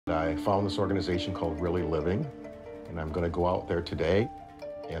I found this organization called Really Living, and I'm going to go out there today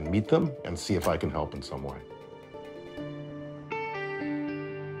and meet them and see if I can help in some way.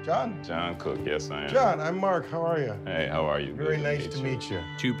 John? John Cook, yes I am. John, I'm Mark. How are you? Hey, how are you? Very nice to meet you.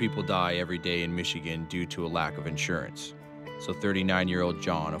 2 people die every day in Michigan due to a lack of insurance. So 39-year-old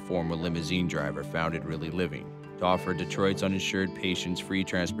John, a former limousine driver, founded Really Living to offer Detroit's uninsured patients free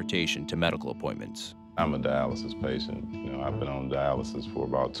transportation to medical appointments. I'm a dialysis patient. I've been on dialysis for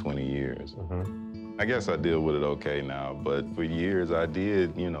about 20 years. I guess I deal with it okay now, but for years I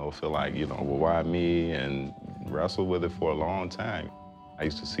did, feel like, well, why me? And wrestle with it for a long time. I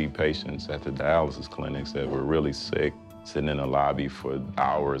used to see patients at the dialysis clinics that were really sick, sitting in the lobby for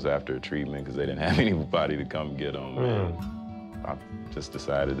hours after treatment because they didn't have anybody to come get them. And I just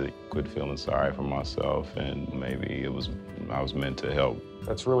decided to quit feeling sorry for myself, and maybe I was meant to help.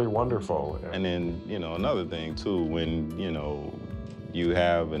 That's really wonderful. And then, another thing too, when, you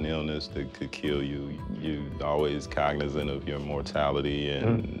have an illness that could kill you, you're always cognizant of your mortality.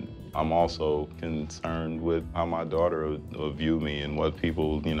 And I'm also concerned with how my daughter will view me and what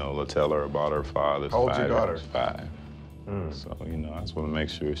people, will tell her about her father. How old's your daughter? 5. So, I just want to make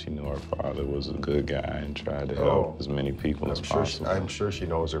sure she knew her father was a good guy and tried to help as many people as possible. I'm sure she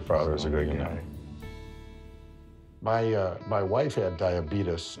knows her father is a good guy. My wife had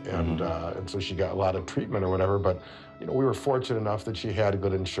diabetes, and so she got a lot of treatment or whatever, but we were fortunate enough that she had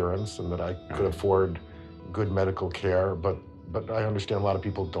good insurance and that I could afford good medical care, but I understand a lot of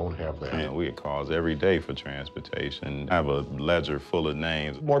people don't have that. And we get calls every day for transportation. I have a ledger full of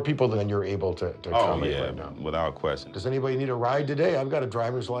names. More people than you're able to accommodate right now. Without question. Does anybody need a ride today? I've got a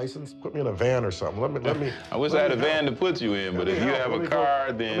driver's license. Put me in a van or something. Let me. I wish I had a van to put you in, but if you have a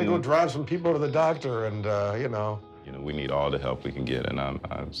car, then... Let me go drive some people to the doctor and, we need all the help we can get, and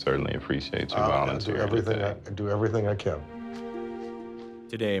I certainly appreciate you volunteering. I do everything I can.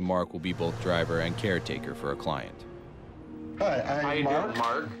 Today, Mark will be both driver and caretaker for a client. Hi, I'm Mark.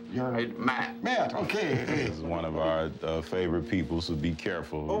 Mark. You're Matt. Matt, okay. This is one of our favorite people, so be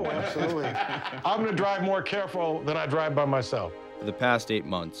careful. Oh, absolutely. I'm going to drive more careful than I drive by myself. For the past 8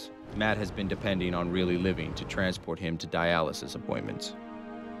 months, Matt has been depending on Really Living to transport him to dialysis appointments.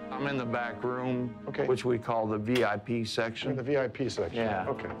 I'm in the back room, Okay. which we call the VIP In section. the VIP section. Yeah.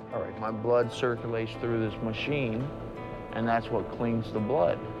 Okay, all right. My blood circulates through this machine, and that's what cleans the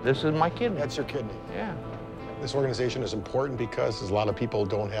blood. This is my kidney. That's your kidney. Yeah. This organization is important because a lot of people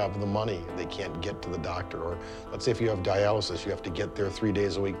don't have the money. They can't get to the doctor. Or let's say if you have dialysis, you have to get there 3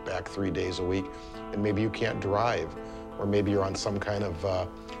 days a week, back 3 days a week, and maybe you can't drive. Or maybe you're on some kind of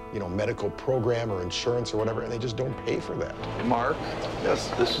medical program or insurance or whatever, and they just don't pay for that. Mark. Yes.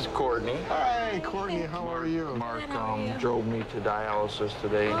 This is Courtney. Hi, Courtney, how are you? Mark drove me to dialysis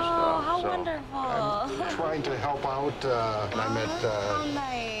today and stuff. How so. wonderful. I'm trying to help out, and I met How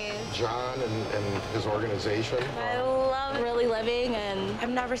nice. John and his organization. I love Really Living, and I've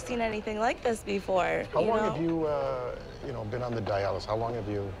never seen anything like this before. How long have you, been on the dialysis? How long have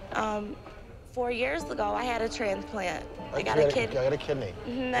you? 4 years ago, I had a transplant. I got You a had kidney. I had a kidney.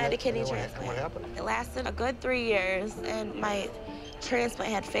 I had a kidney And transplant. what happened? It lasted a good 3 years, and my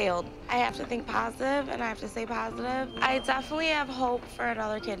transplant had failed. I have to think positive, and I have to stay positive. I definitely have hope for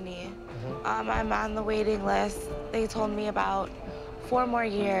another kidney. I'm on the waiting list. They told me about 4 more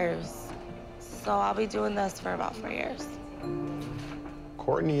years. So I'll be doing this for about 4 years.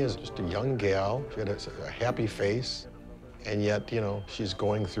 Courtney is just a young gal. She had a happy face, and yet, she's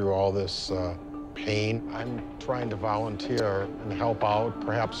going through all this pain. I'm trying to volunteer and help out,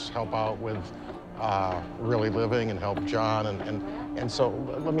 perhaps help out with Really Living and help John. And so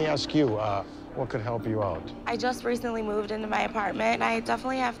let me ask you, what could help you out? I just recently moved into my apartment. I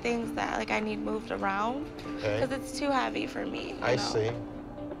definitely have things that I need moved around because it's too heavy for me. I see.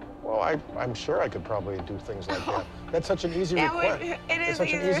 Well, I'm sure I could probably do things like that. That's such an easy request. It is It's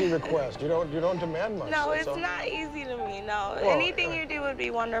such an easy request. You don't demand much. No, That's it's not easy to me, no. Well, Anything you do would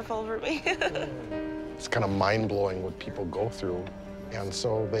be wonderful for me. It's kind of mind-blowing what people go through. And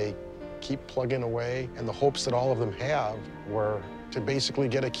so they keep plugging away, and the hopes that all of them have were to basically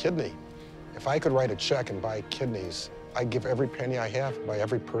get a kidney. If I could write a check and buy kidneys, I'd give every penny I have, buy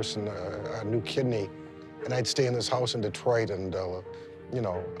every person a new kidney, and I'd stay in this house in Detroit, and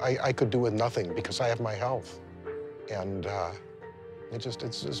I could do with nothing because I have my health. And it's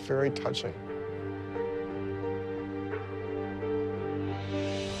just very touching.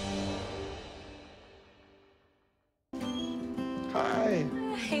 Hi.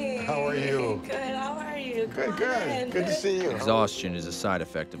 Hey. How are you? Good, how are you? Good, good. Good to see you. Exhaustion is a side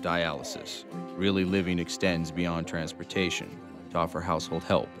effect of dialysis. Really Living extends beyond transportation to offer household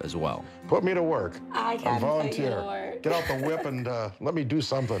help as well. Put me to work. I I'm can put you volunteer. to work. Get out the whip and let me do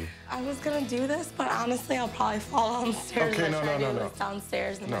something. I was gonna do this, but honestly, I'll probably fall downstairs. Okay, no. This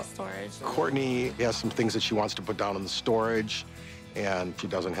downstairs in my storage. Courtney has some things that she wants to put down in the storage, and she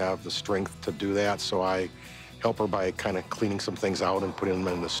doesn't have the strength to do that, so I help her by kind of cleaning some things out and putting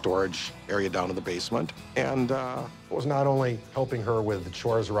them in the storage area down in the basement. And it was not only helping her with the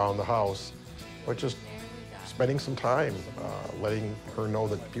chores around the house, but just spending some time letting her know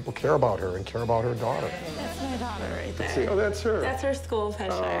that people care about her and care about her daughter. That's my daughter right there. See, oh, that's her. That's her school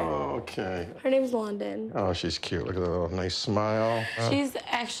picture. Oh, okay. Her name's London. Oh, she's cute. Look at that little nice smile. She's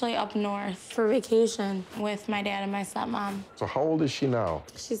actually up north for vacation with my dad and my stepmom. So how old is she now?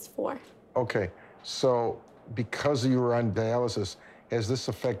 She's 4. Okay, so because you were on dialysis, has this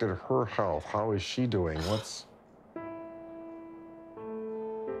affected her health? How is she doing? What's...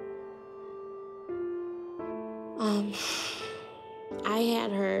 I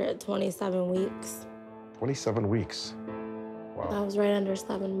had her at 27 weeks. 27 weeks. Wow. I was right under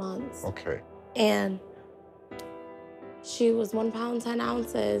 7 months. Okay. And she was 1 pound, 10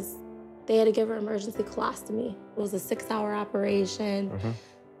 ounces. They had to give her emergency colostomy. It was a 6-hour operation.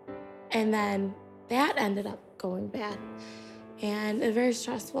 And then that ended up going bad. And it very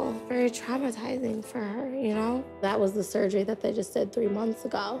stressful, very traumatizing for her, you know? That was the surgery that they just did 3 months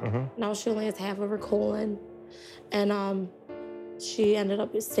ago. Now she only has half of her colon. And she ended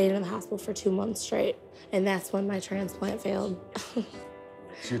up staying in the hospital for 2 months straight. And that's when my transplant failed.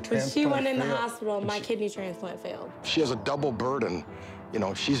 So when she went in the hospital, my kidney transplant failed. She has a double burden. You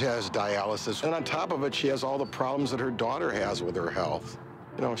know, she has dialysis, and on top of it, she has all the problems that her daughter has with her health.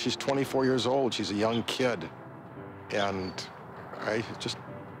 You know, she's 24 years old. She's a young kid. And I just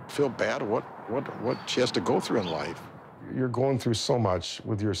feel bad what she has to go through in life. You're going through so much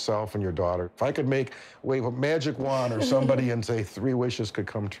with yourself and your daughter. If I could wave a magic wand or somebody and say 3 wishes could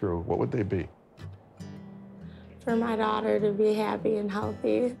come true, what would they be? For my daughter to be happy and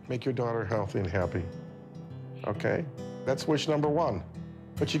healthy. Make your daughter healthy and happy. Okay? That's wish number 1.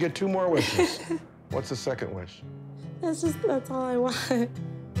 But you get 2 more wishes. What's the second wish? That's all I want.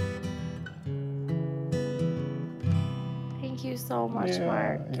 Thank you so much,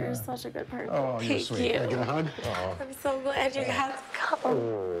 Mark. You're such a good person. Oh, you're Thank sweet. you. Can I get a hug? Oh. I'm so glad you got to come.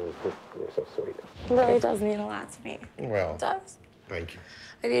 You're so sweet. It really does mean a lot to me. Well, It does. thank you.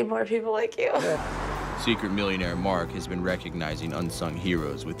 I need more people like you. Secret millionaire Mark has been recognizing unsung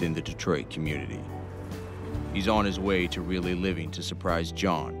heroes within the Detroit community. He's on his way to Really Living to surprise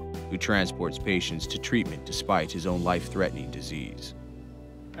John, who transports patients to treatment despite his own life-threatening disease.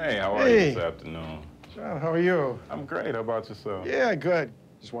 Hey, how are you this afternoon? John, how are you? I'm great. How about yourself? Yeah, good.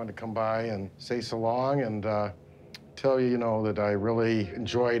 Just wanted to come by and say so long and tell you, that I really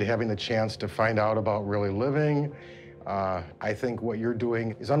enjoyed having the chance to find out about Really Living. I think what you're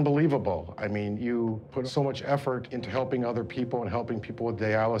doing is unbelievable. I mean, you put so much effort into helping other people and helping people with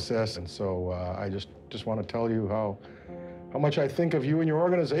dialysis. And so I just want to tell you how much I think of you and your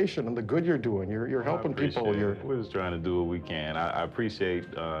organization and the good you're doing. You're helping people. We're just trying to do what we can. I appreciate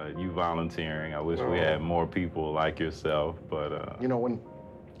you volunteering. I wish we had more people like yourself, but...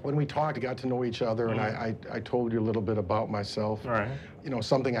 When we talked, we got to know each other, and I told you a little bit about myself. All right.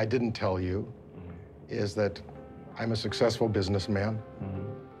 Something I didn't tell you is that I'm a successful businessman,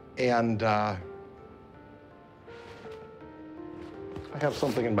 and I have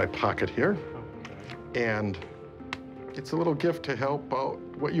something in my pocket here, and it's a little gift to help out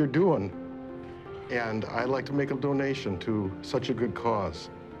what you're doing, and I'd like to make a donation to such a good cause,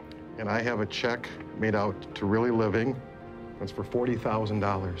 and I have a check made out to Really Living. It's for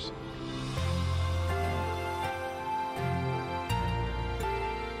 $40,000.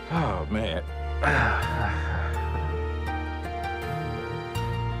 Oh, man.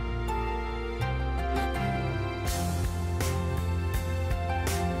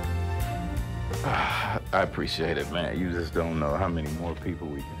 I appreciate it, man. You just don't know how many more people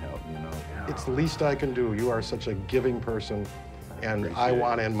we can help, It's the least I can do. You are such a giving person, and I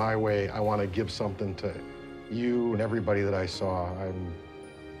want, in my way, I want to give something to you and everybody that I saw.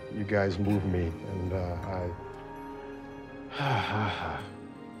 You guys move me, and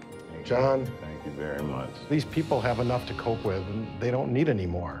John. Thank you very much. These people have enough to cope with, and they don't need any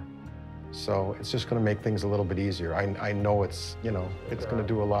more. So it's just going to make things a little bit easier. I know it's going to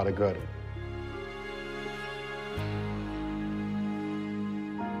do a lot of good.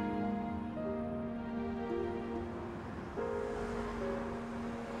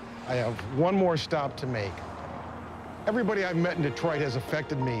 I have one more stop to make. Everybody I've met in Detroit has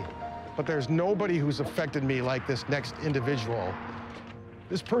affected me, but there's nobody who's affected me like this next individual.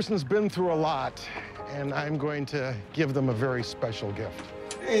 This person's been through a lot, and I'm going to give them a very special gift.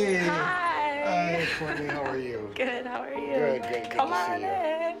 Hey. Hi. Hi, Courtney, how are you? Good, how are you? Good, good, good Come to see on you.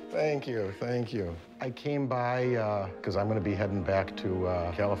 in. Thank you, thank you. I came by because I'm going to be heading back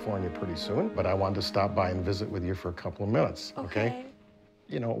to California pretty soon, but I wanted to stop by and visit with you for a couple of minutes, okay?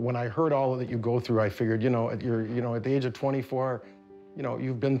 You know, when I heard all that you go through, I figured, you know, at the age of 24, you know,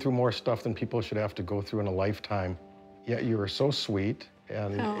 you've been through more stuff than people should have to go through in a lifetime. Yet you were so sweet,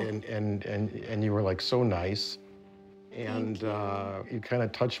 and you were like so nice, and you kind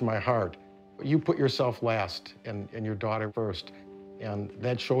of touched my heart. You put yourself last and your daughter first, and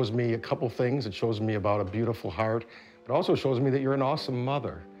that shows me a couple things. It shows me about a beautiful heart, but also shows me that you're an awesome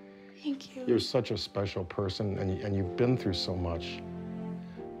mother. Thank you. You're such a special person, and you've been through so much.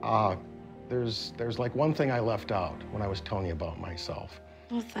 There's like one thing I left out when I was telling you about myself.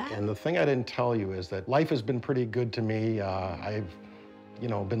 What's that? And the thing I didn't tell you is that life has been pretty good to me. I've, you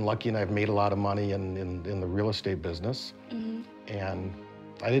know, been lucky and I've made a lot of money in the real estate business. And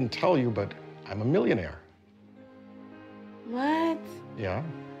I didn't tell you, but I'm a millionaire. What? Yeah.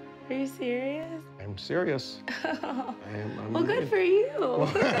 Are you serious? I'm serious. Well, good for you.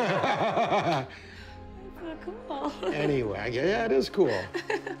 That's so cool. Anyway, yeah, it is cool.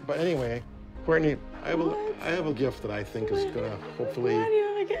 But anyway, Courtney, I have a gift that I think is gonna hopefully. Why do you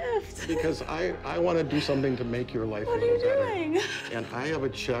have a gift? Because I want to do something to make your life a What are little you better. doing? And I have a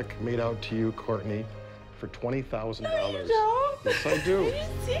check made out to you, Courtney, for $20,000. No, you don't. Yes, I do. Are you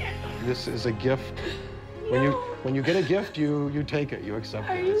serious? This is a gift. No. When you get a gift, you take it, you accept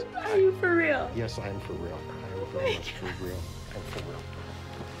it. Are you for real? Yes, I am for real. I am very much for real. I'm for real.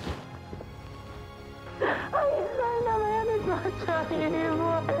 I've never had this much money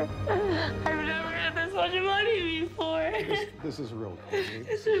before. I've never had this much money before. This is real, Courtney.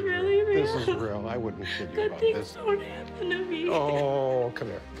 This is really real. This is real. I wouldn't kid you Good about things this. don't happen to me. Oh, come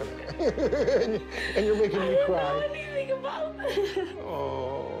here, come here. And you're making me I don't cry. know anything about this.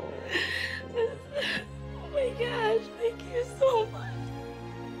 Oh. Oh my gosh, thank you so much.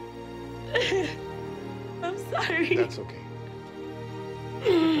 I'm sorry. That's okay.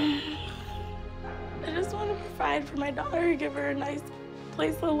 I just want to provide for my daughter, give her a nice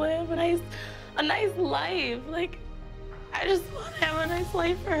place to live, a nice life. Like, I just want to have a nice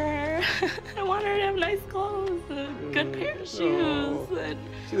life for her. I want her to have nice clothes and a good pair of shoes. And...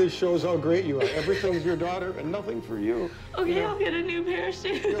 See, this shows how great you are. Everything's your daughter and nothing for you. Okay, You know? I'll get a new pair of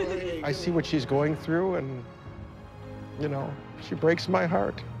shoes. I see what she's going through, and, you know, she breaks my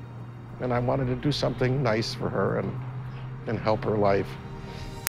heart. And I wanted to do something nice for her and help her life.